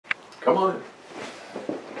Come on in.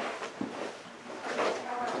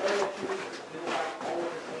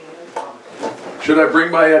 Should I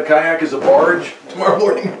bring my kayak as a barge tomorrow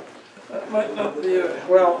morning? That might not be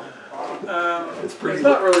well. There's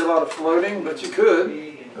not really a lot of floating, but you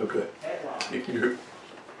could. Okay. You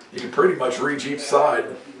can pretty much reach each side.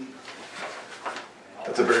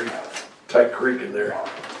 That's a very tight creek in there.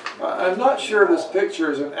 I'm not sure this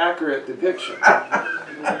picture is an accurate depiction.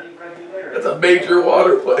 That's a major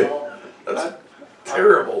waterway. That's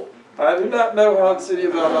terrible. I do not know how the city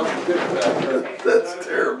of Valdosta depicts that. That's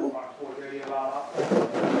terrible.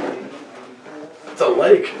 It's a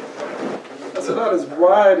lake. That's about as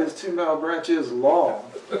wide as 2 Mile Branch is long.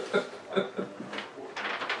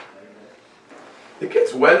 It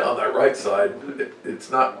gets wet on that right side.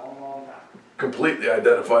 It's not completely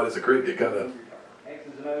identified as a creek. It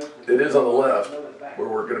is on the left where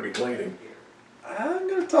we're going to be cleaning. I'm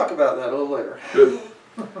going to talk about that a little later. Good.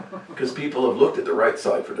 Because people have looked at the right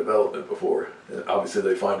side for development before, and obviously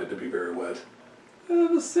they find it to be very wet.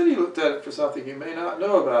 The city looked at it for something you may not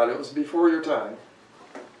know about. It was before your time.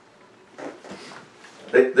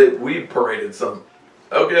 We paraded some.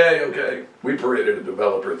 Okay. We paraded a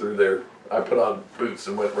developer through there. I put on boots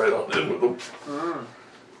and went right on in with them.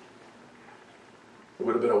 It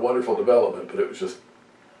would have been a wonderful development, but it was just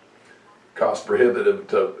cost prohibitive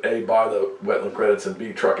to A, buy the wetland credits, and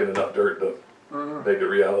B, truck in enough dirt to make it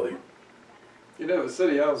reality. You know, the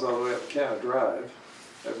city owns all the way up Canada Drive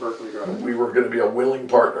at Berkeley Drive. We were going to be a willing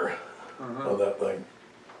partner on that thing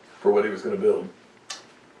for what he was going to build.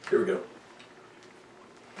 Here we go.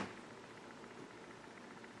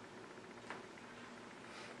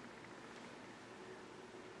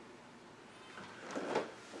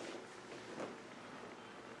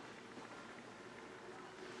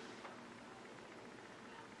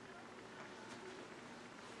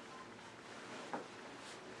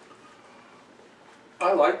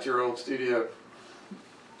 I liked your old studio.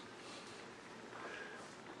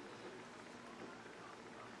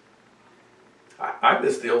 I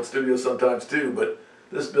miss the old studio sometimes too, but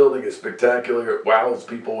this building is spectacular. It wows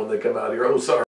people when they come out here. Oh, sorry.